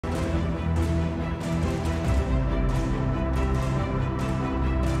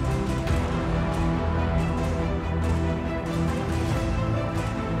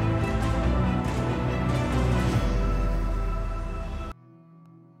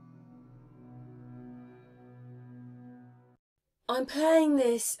I'm playing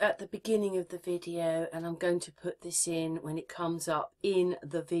this at the beginning of the video and I'm going to put this in when it comes up in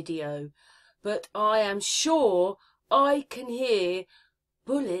the video. But I am sure I can hear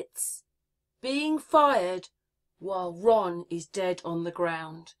bullets being fired while Ron is dead on the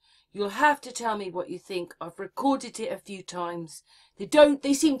ground. You'll have to tell me what you think. I've recorded it a few times.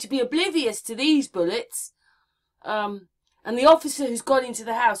 They seem to be oblivious to these bullets. And the officer who's gone into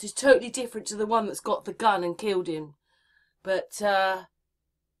the house is totally different to the one that's got the gun and killed him. But I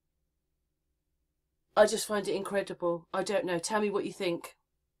just find it incredible. I don't know. Tell me what you think.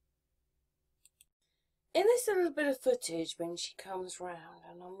 In this little bit of footage when she comes round,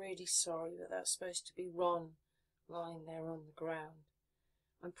 and I'm really sorry that that's supposed to be Ron lying there on the ground,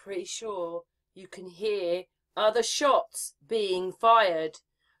 I'm pretty sure you can hear other shots being fired.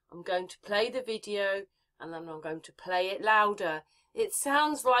 I'm going to play the video and then I'm going to play it louder. It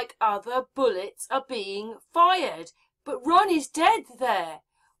sounds like other bullets are being fired. But Ron is dead there.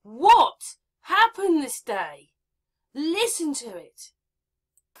 What happened this day? Listen to it.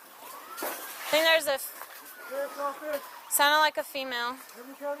 I think there's a... Sheriff's office. Sounded like a female.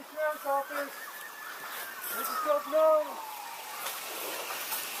 Henry County Sheriff's office. Let yourself know.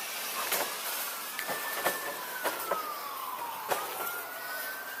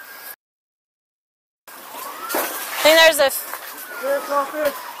 I think there's a... Sheriff's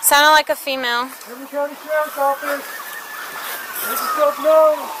office. Sounded like a female. Henry County Sheriff's office. Let yourself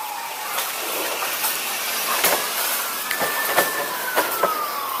know.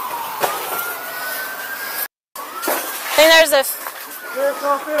 I think there's a... Sheriff's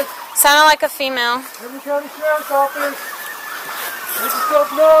office. Sounded like a female. Henry County Sheriff's office. Let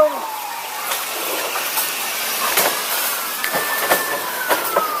yourself know.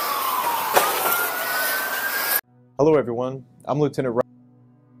 Hello everyone, I'm Lieutenant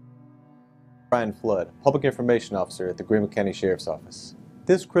Ryan Flood, Public Information Officer at the Greenville County Sheriff's Office.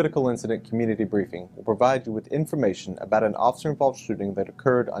 This critical incident community briefing will provide you with information about an officer-involved shooting that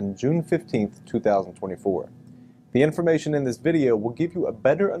occurred on June 15, 2024. The information in this video will give you a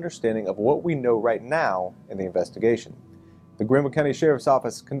better understanding of what we know right now in the investigation. The Greenville County Sheriff's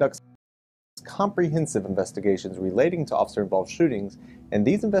Office conducts comprehensive investigations relating to officer-involved shootings, and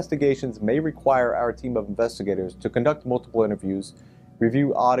these investigations may require our team of investigators to conduct multiple interviews,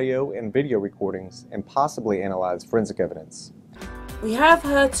 review audio and video recordings, and possibly analyze forensic evidence. We have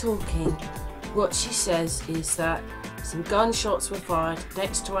her talking. What she says is that some gunshots were fired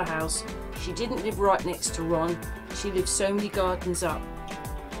next to her house. She didn't live right next to Ron. She lived so many gardens up.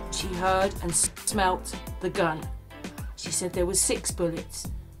 She heard and smelt the gun. She said there were 6 bullets.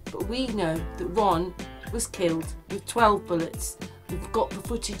 But we know that Ron was killed with 12 bullets. We've got the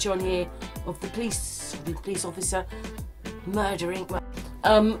footage on here of the police officer murdering. But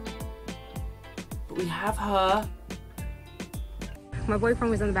we have her. My boyfriend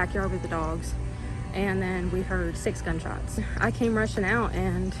was in the backyard with the dogs, and then we heard 6 gunshots. I came rushing out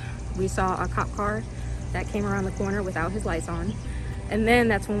and we saw a cop car that came around the corner without his lights on. And then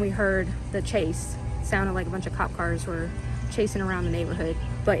that's when we heard the chase. It sounded like a bunch of cop cars were chasing around the neighborhood.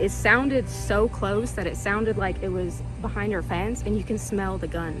 But it sounded so close that it sounded like it was behind her fence, and you can smell the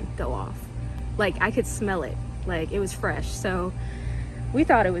gun go off. Like, I could smell it, like it was fresh. So we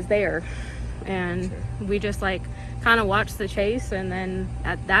thought it was there, and we just like kind of watched the chase. And then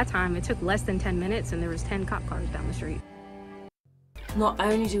at that time it took less than 10 minutes and there was 10 cop cars down the street. Not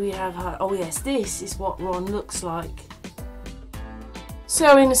only do we have her, oh yes, this is what Ron looks like.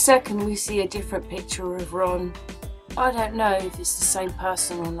 So in a second we see a different picture of Ron. I don't know if it's the same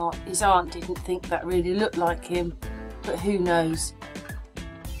person or not. His aunt didn't think that really looked like him, but who knows.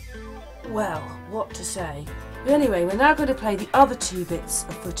 Well, what to say. But anyway, we're now going to play the other 2 bits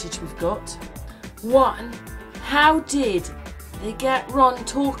of footage we've got. One, how did they get Ron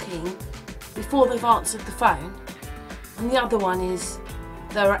talking before they've answered the phone? And the other one is,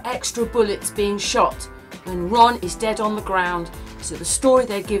 there are extra bullets being shot when Ron is dead on the ground, so the story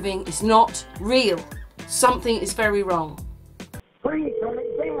they're giving is not real. Something is very wrong. Please turn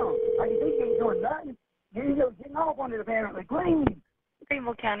it down. I can see you ain't doing nothing. You're just getting off on it apparently. Please.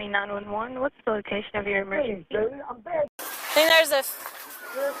 Greenville County 911. What's the location of your emergency? Please, dude. I'm begging. I think there's a...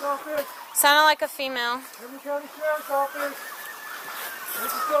 Sheriff's office. Sounded like a female. Henry County Sheriff's office. Let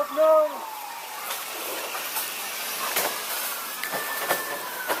yourself know.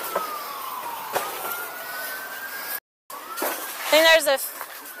 I think there's a...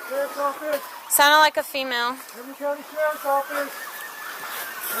 Sheriff's office. Sounded like a female. Henry County Sheriff's office.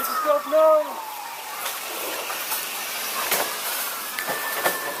 Let yourself know.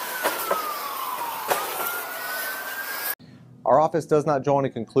 Our office does not draw any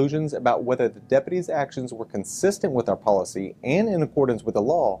conclusions about whether the deputy's actions were consistent with our policy and in accordance with the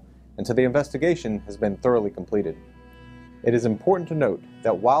law until the investigation has been thoroughly completed. It is important to note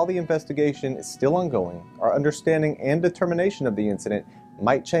that while the investigation is still ongoing, our understanding and determination of the incident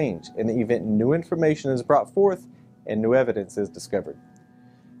might change in the event new information is brought forth and new evidence is discovered.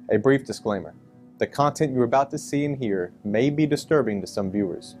 A brief disclaimer. The content you're about to see and hear may be disturbing to some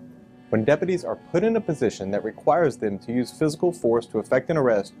viewers. When deputies are put in a position that requires them to use physical force to effect an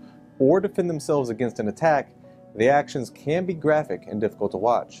arrest or defend themselves against an attack, the actions can be graphic and difficult to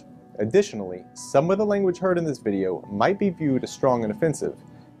watch. Additionally, some of the language heard in this video might be viewed as strong and offensive.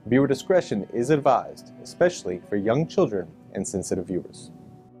 Viewer discretion is advised, especially for young children and sensitive viewers.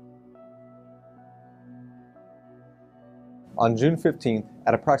 On June 15th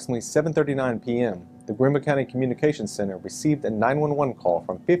at approximately 7:39 p.m., the Greenville County Communications Center received a 911 call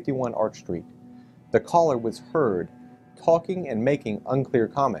from 51 Arch Street. The caller was heard talking and making unclear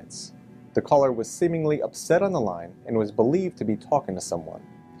comments. The caller was seemingly upset on the line and was believed to be talking to someone.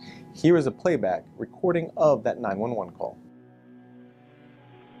 Here is a playback recording of that 911 call.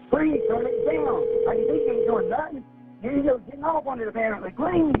 Please turn it down. I can think you ain't doing nothing. You're just getting off on it apparently.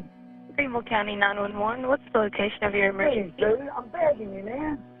 Please. Greenville County 911, what's the location of your emergency? Please, dude. I'm begging you,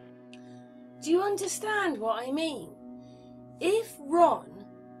 man. Do you understand what I mean? If Ron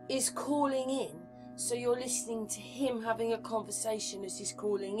is calling in, so you're listening to him having a conversation as he's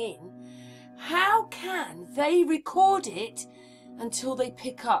calling in, how can they record it until they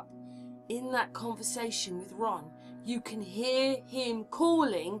pick up in that conversation with Ron? You can hear him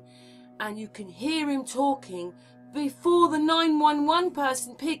calling and you can hear him talking before the 911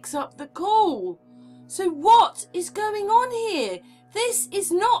 person picks up the call. So what is going on here? This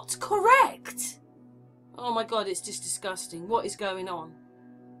is not correct. Oh my God, it's just disgusting. What is going on?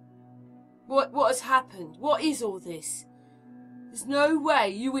 What has happened? What is all this? There's no way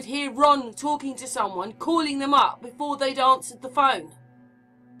you would hear Ron talking to someone, calling them up before they'd answered the phone.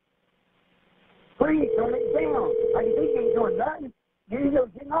 Please turn it down. I can think you ain't doing nothing. You're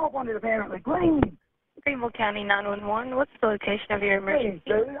just getting off on it apparently. Please. Greenville County 911, what's the location of your emergency?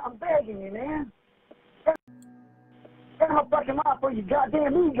 Please, dude. I'm begging you, man. Turn my fucking mouth for your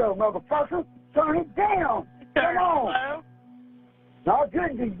goddamn ego, motherfucker. Turn it down. Sir, Come on. hello? No,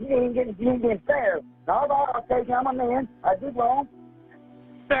 good. You ain't getting fair. No, I'll take you. I'm a man. I did wrong.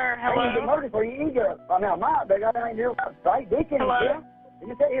 Sir, I ain't get hello? murdered for your ego. I mean, I might, but I ain't doing right. Dick in Hello? it. You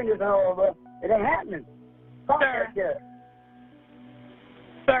can sit here and just, it ain't happening. Fuck Sir. that shit.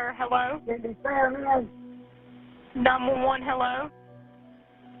 Sir, hello? Can't be fair, man. 911, hello?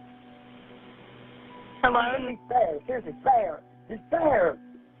 Hello? Can't be fair. Seriously, fair. It's fair.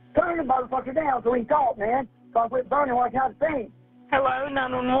 Turn the motherfucker down so we can talk, man. So I quit burning what I can't think. Hello,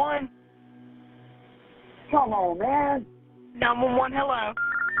 911? Come on, man. 911, hello?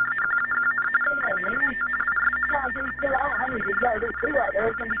 Come on, man. Try to get still out. I need to go to two out there.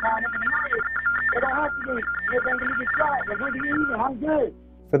 It's going to be tied up in the night. It don't have to be. Everything can be just right. But we're easy. I'm good.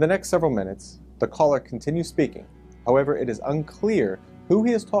 For the next several minutes, the caller continues speaking. However, it is unclear who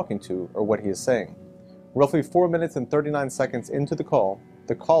he is talking to or what he is saying. Roughly 4 minutes and 39 seconds into the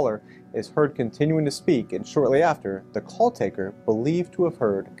caller is heard continuing to speak, and shortly after, the call taker believed to have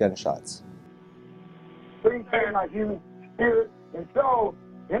heard gunshots. Please turn my human spirit and soul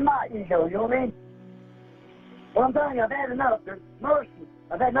in my ego, you know what I mean? Well, I'm telling you, I've had enough. There's mercy.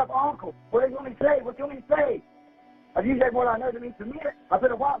 I've had enough uncle. What do you want me to say? What do you want me to say? I've used that word I know to mean submit. I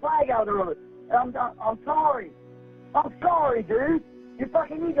put a white flag out there of it. I'm sorry. I'm sorry, dude. Your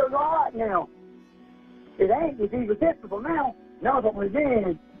fucking ego's all right now. It ain't. It's egotistical now. Now it's what we're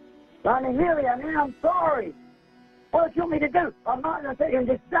doing. I mean, really, I'm sorry. What do you want me to do? I'm not going to sit here and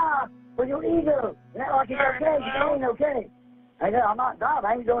just die for your ego. And act like it's okay, because it ain't okay. I'm not dying.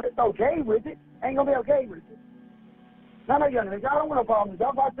 I ain't doing it okay with it. I ain't going to be okay with it. I know you understand. I don't want no problems.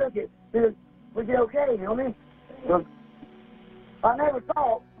 If I took it, would be okay, you know what I mean? So, I never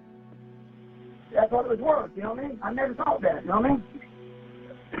thought that's what it was worth, you know what I mean? I never thought that, you know what I mean?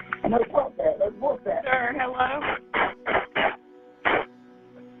 I never thought that. Let's work that. Sir, hello?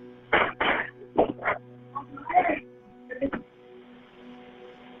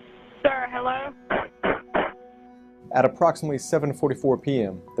 Sir, hello? At approximately 7:44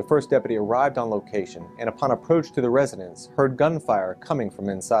 p.m., the first deputy arrived on location and upon approach to the residence heard gunfire coming from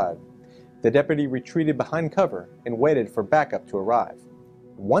inside. The deputy retreated behind cover and waited for backup to arrive.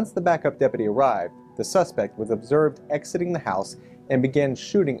 Once the backup deputy arrived, the suspect was observed exiting the house and began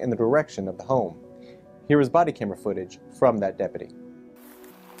shooting in the direction of the home. Here is body camera footage from that deputy.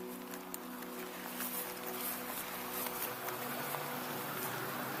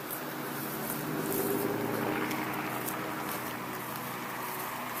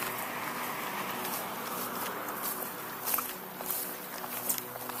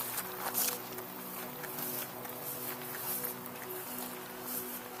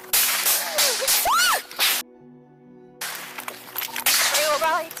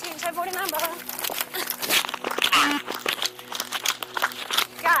 Dial 18, 1049, brother.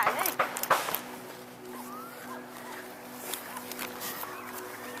 God dang.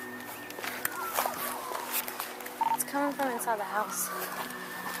 It's coming from inside the house.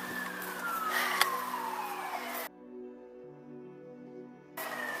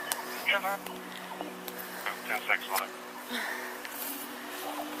 Cover. 10 seconds left.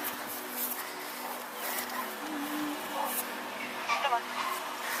 Come on.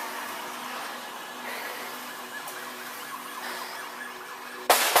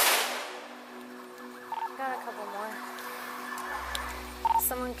 Got a couple more.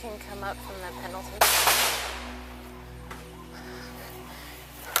 Someone can come up from the Pendleton.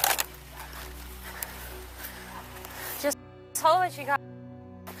 Just tell what you got.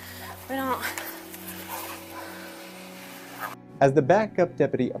 We don't. As the backup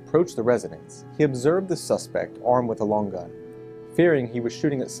deputy approached the residence, he observed the suspect armed with a long gun. Fearing he was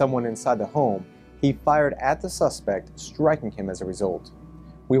shooting at someone inside the home, he fired at the suspect, striking him as a result.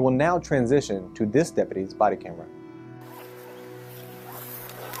 We will now transition to this deputy's body camera.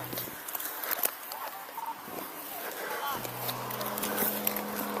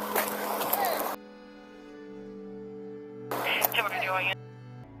 Tell what you're doing.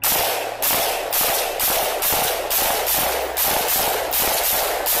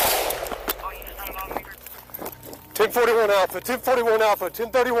 1041 Alpha, 1041 Alpha,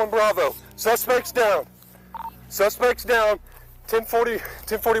 1031 Bravo. Suspects down. Suspects down.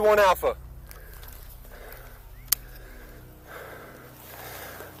 1041 Alpha.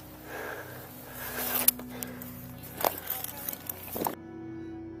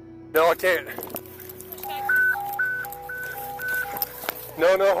 No, I can't.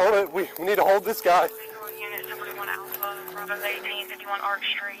 No, hold it. We need to hold this guy. Unit 1041 Alpha, Bravo 1851 Arch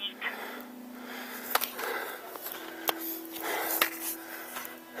Street.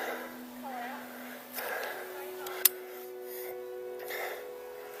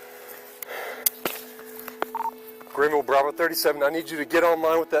 Greenville Bravo 37, I need you to get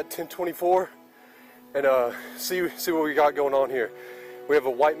online with that 1024 and see what we got going on here. We have a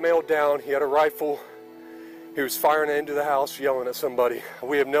white male down. He had a rifle. He was firing into the house, yelling at somebody.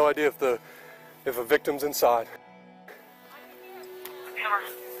 We have no idea if a victim's inside.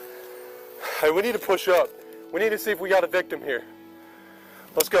 Hey, we need to push up. We need to see if we got a victim here.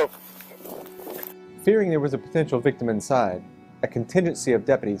 Let's go. Fearing there was a potential victim inside, a contingency of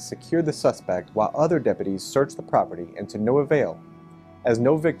deputies secured the suspect while other deputies searched the property, and to no avail, as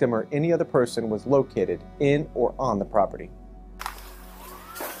no victim or any other person was located in or on the property. I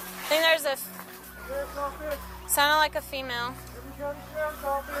think there's a... Sounded like a female.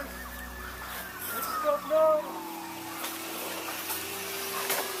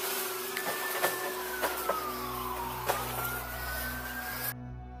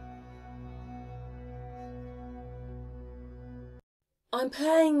 I'm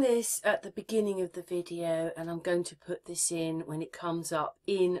playing this at the beginning of the video, and I'm going to put this in when it comes up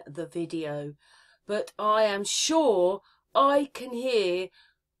in the video, but I am sure I can hear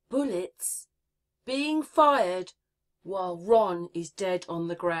bullets being fired while Ron is dead on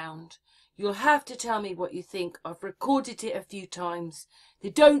the ground. You'll have to tell me what you think. I've recorded it a few times.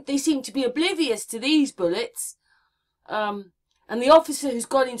 They seem to be oblivious to these bullets. And the officer who's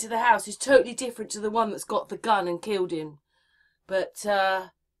gone into the house is totally different to the one that's got the gun and killed him. But I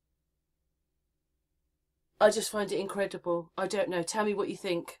just find it incredible. I don't know. Tell me what you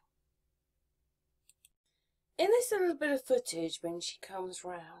think. In this little bit of footage when she comes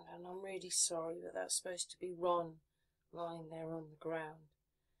round, and I'm really sorry that that's supposed to be Ron lying there on the ground,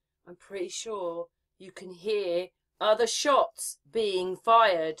 I'm pretty sure you can hear other shots being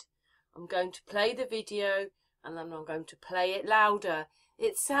fired. I'm going to play the video and then I'm going to play it louder.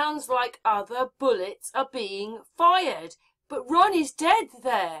 It sounds like other bullets are being fired, but Ron is dead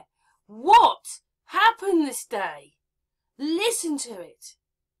there. What happened this day? Listen to it.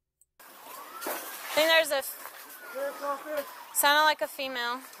 I think there's a... Sounded like a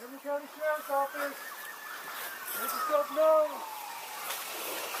female. Henry County Sheriff's Office. Make yourself known.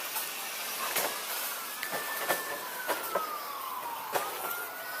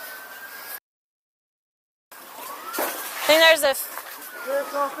 I think there's a...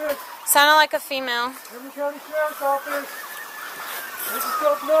 Sheriff's Office. Sounded like a female. Henry County Sheriff's Office. Make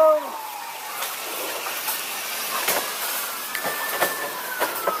yourself known.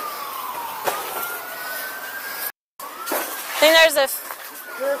 I think there's a...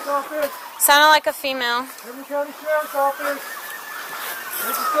 Sheriff's Office. Sounded like a female. Henry County Sheriff's Office.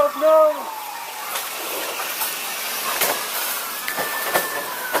 Make yourself known.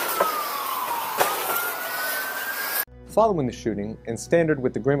 Following the shooting, in standard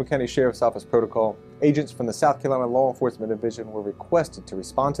with the Greenville County Sheriff's Office protocol, agents from the South Carolina Law Enforcement Division were requested to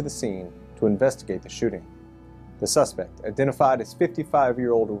respond to the scene to investigate the shooting. The suspect, identified as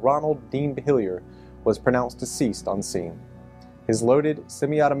 55-year-old Ronald Dean Hillier, was pronounced deceased on scene. His loaded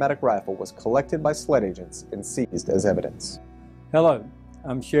semi-automatic rifle was collected by SLED agents and seized as evidence. Hello,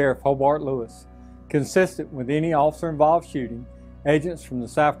 I'm Sheriff Hobart Lewis. Consistent with any officer-involved shooting, agents from the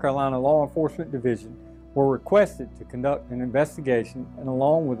South Carolina Law Enforcement Division were requested to conduct an investigation, and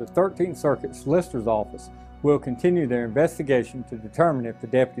along with the 13th Circuit Solicitor's Office will continue their investigation to determine if the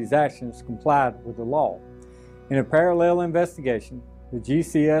deputy's actions complied with the law. In a parallel investigation, the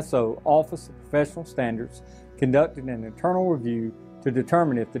GCSO Office of Professional Standards conducted an internal review to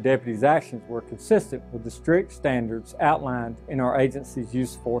determine if the deputy's actions were consistent with the strict standards outlined in our agency's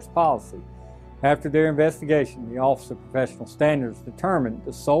use of force policy. After their investigation, the Office of Professional Standards determined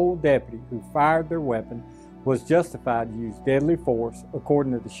the sole deputy who fired their weapon was justified to use deadly force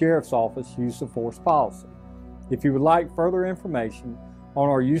according to the Sheriff's Office use of force policy. If you would like further information on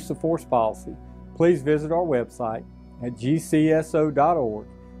our use of force policy, please visit our website at gcso.org.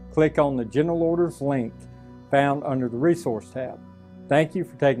 Click on the General Orders link found under the Resource tab. Thank you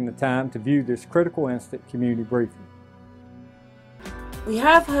for taking the time to view this critical incident community briefing. We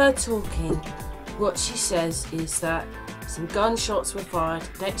have her talking. What she says is that some gunshots were fired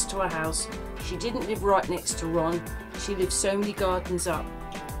next to her house. She didn't live right next to Ron. She lived so many gardens up.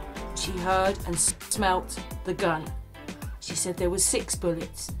 She heard and smelt the gun. She said there were 6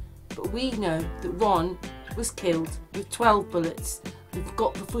 bullets, but we know that Ron was killed with 12 bullets. We've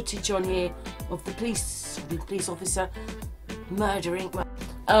got the footage on here of the police officer murdering. But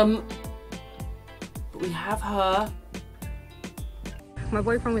we have her. My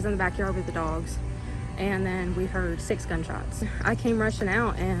boyfriend was in the backyard with the dogs, and then we heard 6 gunshots. I came rushing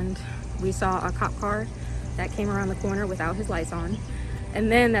out and we saw a cop car that came around the corner without his lights on. And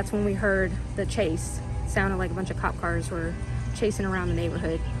then that's when we heard the chase. It sounded like a bunch of cop cars were chasing around the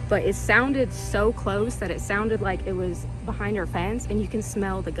neighborhood. But it sounded so close that it sounded like it was behind our fence, and you can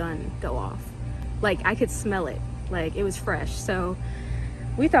smell the gun go off. Like, I could smell it. Like, it was fresh. So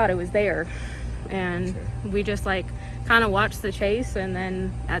we thought it was there. And we just kind of watched the chase, and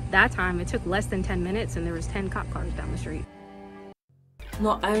then at that time it took less than 10 minutes and there was 10 cop cars down the street.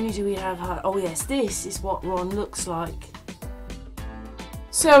 Not only do we have her, oh yes, this is what Ron looks like.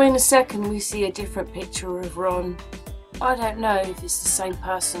 So in a second we see a different picture of Ron. I don't know if it's the same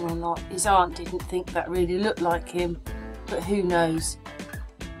person or not. His aunt didn't think that really looked like him, but who knows.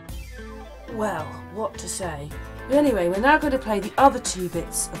 Well, what to say. But anyway, we're now going to play the other 2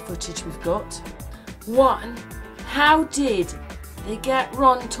 bits of footage we've got. One, how did they get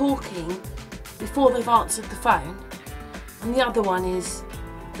Ron talking before they've answered the phone? And the other one is,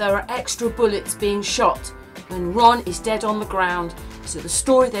 there are extra bullets being shot when Ron is dead on the ground, so the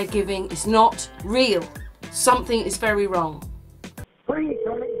story they're giving is not real. Something is very wrong. Please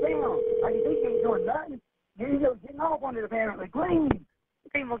turn it down. I think you ain't doing nothing. You're just getting off on it apparently. Please.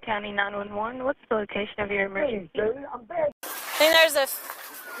 Greenville County 911, what's the location of your emergency? Please, dude, I'm begging. I think there's a...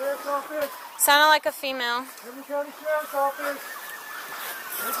 Sheriff's Office. Sounded like a female. Greenville County Sheriff's Office.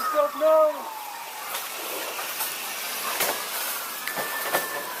 Make yourself known.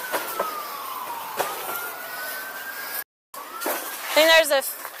 I think there's a...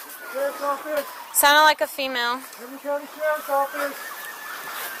 Sheriff's Office. Sounded like a female. Greenville County Sheriff's Office.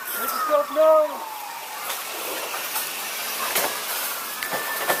 Make yourself known.